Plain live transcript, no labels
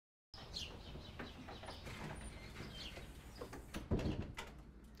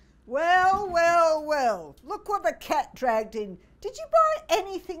Well, well, well. Look what the cat dragged in. Did you buy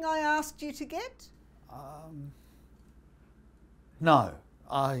anything I asked you to get? No.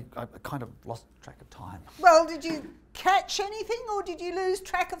 I kind of lost track of time. Well, did you catch anything or did you lose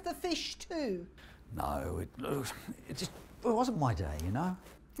track of the fish too? No, it wasn't my day, you know?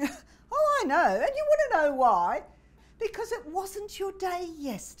 Oh, I know. And you want to know why? Because it wasn't your day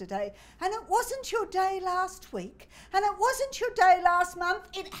yesterday, and it wasn't your day last week, and it wasn't your day last month.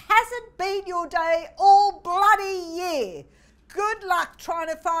 It hasn't been your day all bloody year. Good luck trying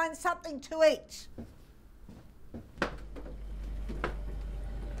to find something to eat.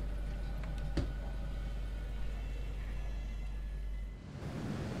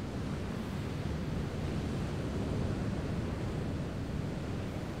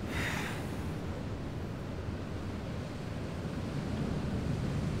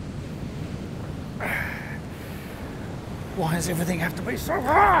 Why does everything have to be so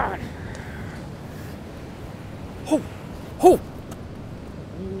hard? Oh! Oh!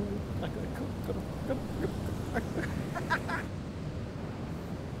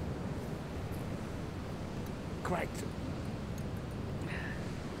 Great.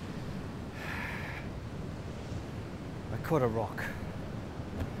 I caught a rock.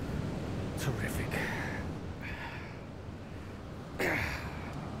 Terrific.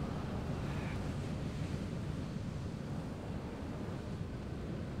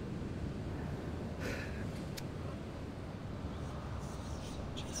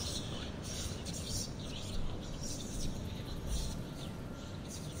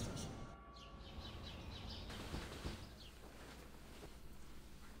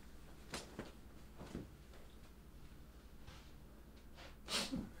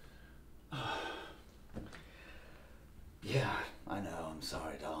 Yeah, I know. I'm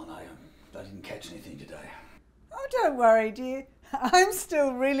sorry, darling. I didn't catch anything today. Oh, don't worry, dear. I'm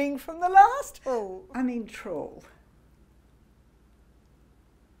still reeling from the last trawl. I'm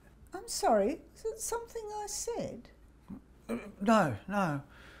sorry. Is it something I said? No. I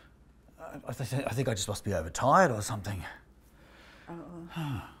think I just must be overtired or something.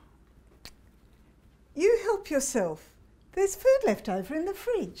 You help yourself. There's food left over in the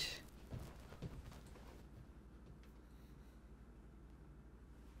fridge.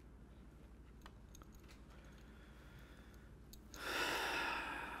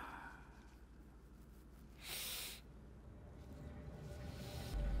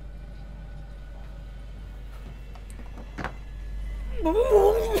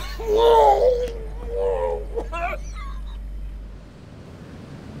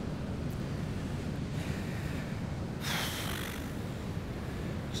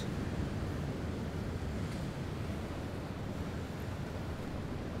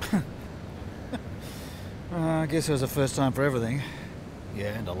 I guess it was a first time for everything.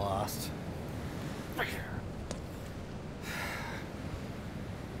 Yeah, and a last.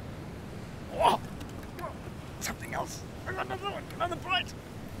 Oh, something else. I got another one. Another bite.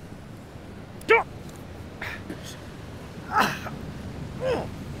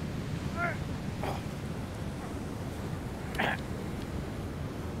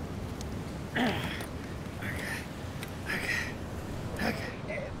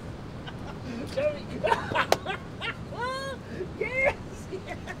 Yes!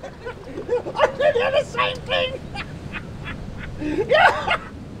 I did the same thing! Yeah!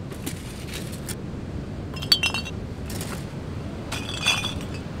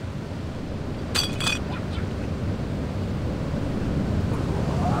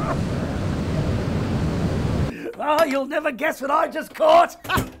 Oh, you'll never guess what I just caught!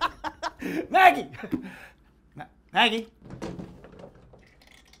 Maggie! Maggie!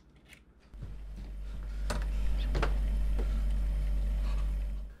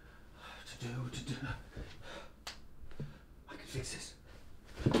 To do. I can fix this.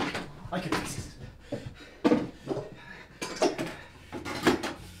 I can fix this.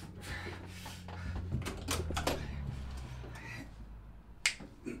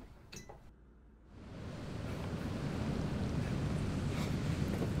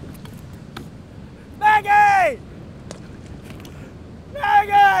 Maggie!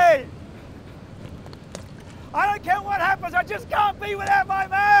 Maggie! I don't care what happens, I just can't be without my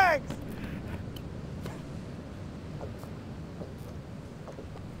mags!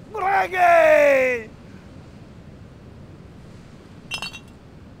 Maggie!